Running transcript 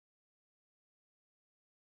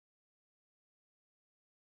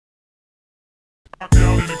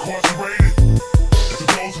down and incarcerated. And to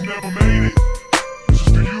those who never made it, this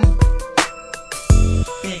is for you.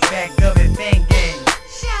 Big bad government bang gang.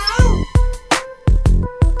 Shout!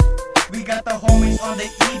 We got the homies on the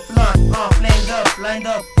E block, all lined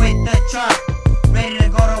up with the chop. Ready to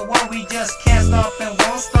go to war, we just can't stop and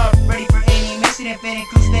won't stop. Ready for any mission if it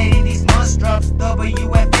includes stating these must drops.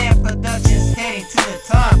 WFM Productions heading to the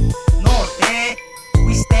top. North,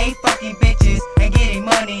 we stay fucking bitches and getting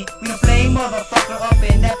money. We don't play motherfucker up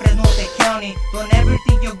in that Fresno County. Don't ever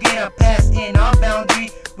think you'll get a pass in our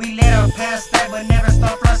boundary. We let our past stack but never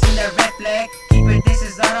stop crossing that red flag. Keep your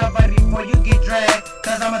distance out of it before you get dragged.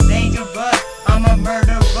 Cause I'm a dangerous, I'm a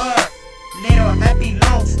murderer. Little happy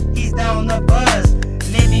loans, he's down the buzz.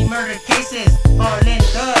 Living murder cases, all in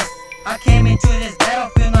dust. I came into this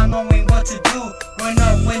battlefield not knowing what to do. Growing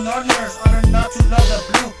up with Nortenos, I learned not to love the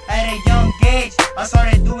blue. At a young age, I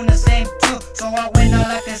started doing the same too. So I went out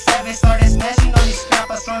like a savage, started smashing on these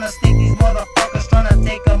scrappers. Trying to stick these motherfuckers, trying to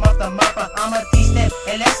take them off the mapa. I'ma teach them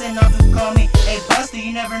a lesson not to call me a buster.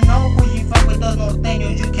 You never know who you fuck with, those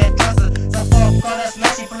Nortenos, you can't trust us. So fuck all that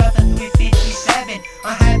smashing, pull out the 357.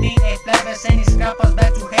 I'm having a flashback, sending scrappers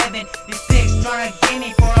back to heaven. These pigs trying to get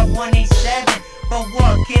me for a 187. But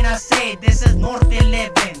what can I say, this is North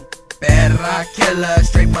 11. Perra killer,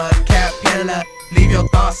 straight mud cap killer. Leave your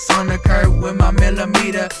thoughts on the curb with my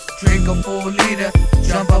millimeter. Drink a full liter,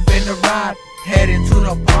 jump up in the ride. Heading to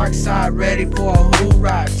the park side, ready for a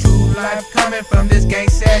hoorah. True life coming from this gang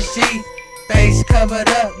says G. Face covered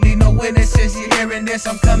up, leave no witnesses. You hearing this,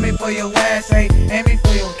 I'm coming for your ass. Hey, aiming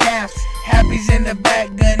for your calves. Happy's in the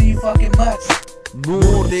back, gunning you fucking mutts.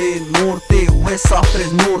 Norte, West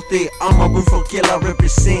Fresno Norte. I'm a BULLFROG KILLA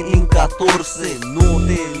representing 14.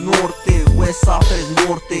 Norte, West Fresno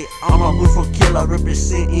Norte. I'm a BULLFROG KILLA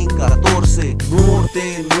representing 14.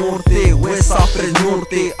 Norte, West Fresno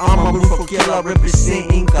Norte. I'm a BULLFROG KILLA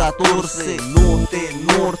representing 14.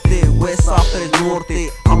 Norte, West Fresno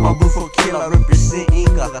Norte. I'm a BULLFROG KILLA representing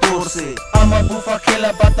 14. I'm a BULLFROG killer,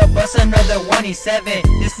 about to bust another 187.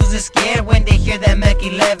 This fools is scared when they hear that Mac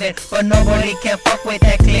 11. But nobody can fuck with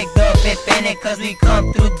that click up if in it. Cause we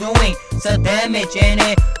come through doing some damage in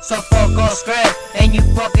it. So fuck all scraps and you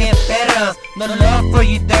fucking better. No love for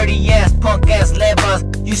you dirty ass punk ass levers.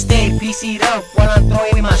 You stay PC'd up while I'm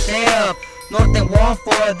throwing my setup. North and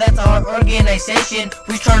 1-4, that's our organization.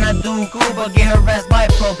 We tryna do cool but get harassed by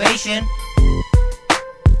probation.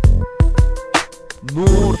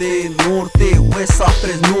 Norte, West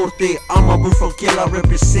Fresno Norte. I'm a BULLFROG KILLA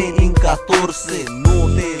representing 14.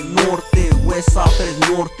 Norte, West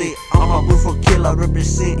Fresno Norte. I'm a BULLFROG KILLA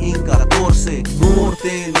representing 14.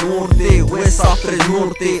 Norte, West Fresno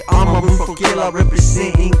Norte. I'm a BULLFROG KILLA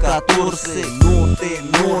representing 14.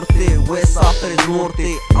 Norte, West Fresno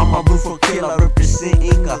Norte. I'm a BULLFROG KILLA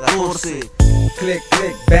representing 14. Click,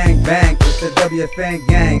 click, bang, bang, it's the WFN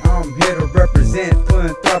gang. I'm here to represent,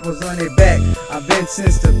 putting throttles on their back. I've been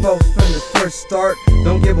since the folks from the first start.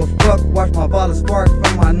 Don't give a fuck, watch my bottle spark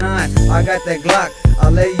from my 9. I got that Glock,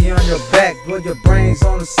 I'll lay you on your back. Blow your brains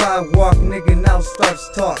on the sidewalk, nigga now starts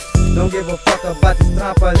talk. Don't give a fuck about this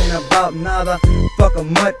trampa, ain't about nada. Fuck a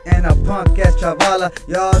mutt and a punk ass chavala.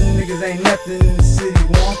 Y'all niggas ain't nothing in the city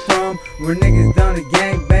where I'm from. We're niggas down the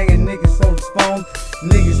gang banging, niggas on the phone.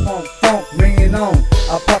 Niggas funk, bring it on.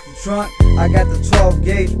 I pop the trunk, I got the 12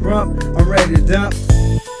 gauge brump, I'm ready to dump.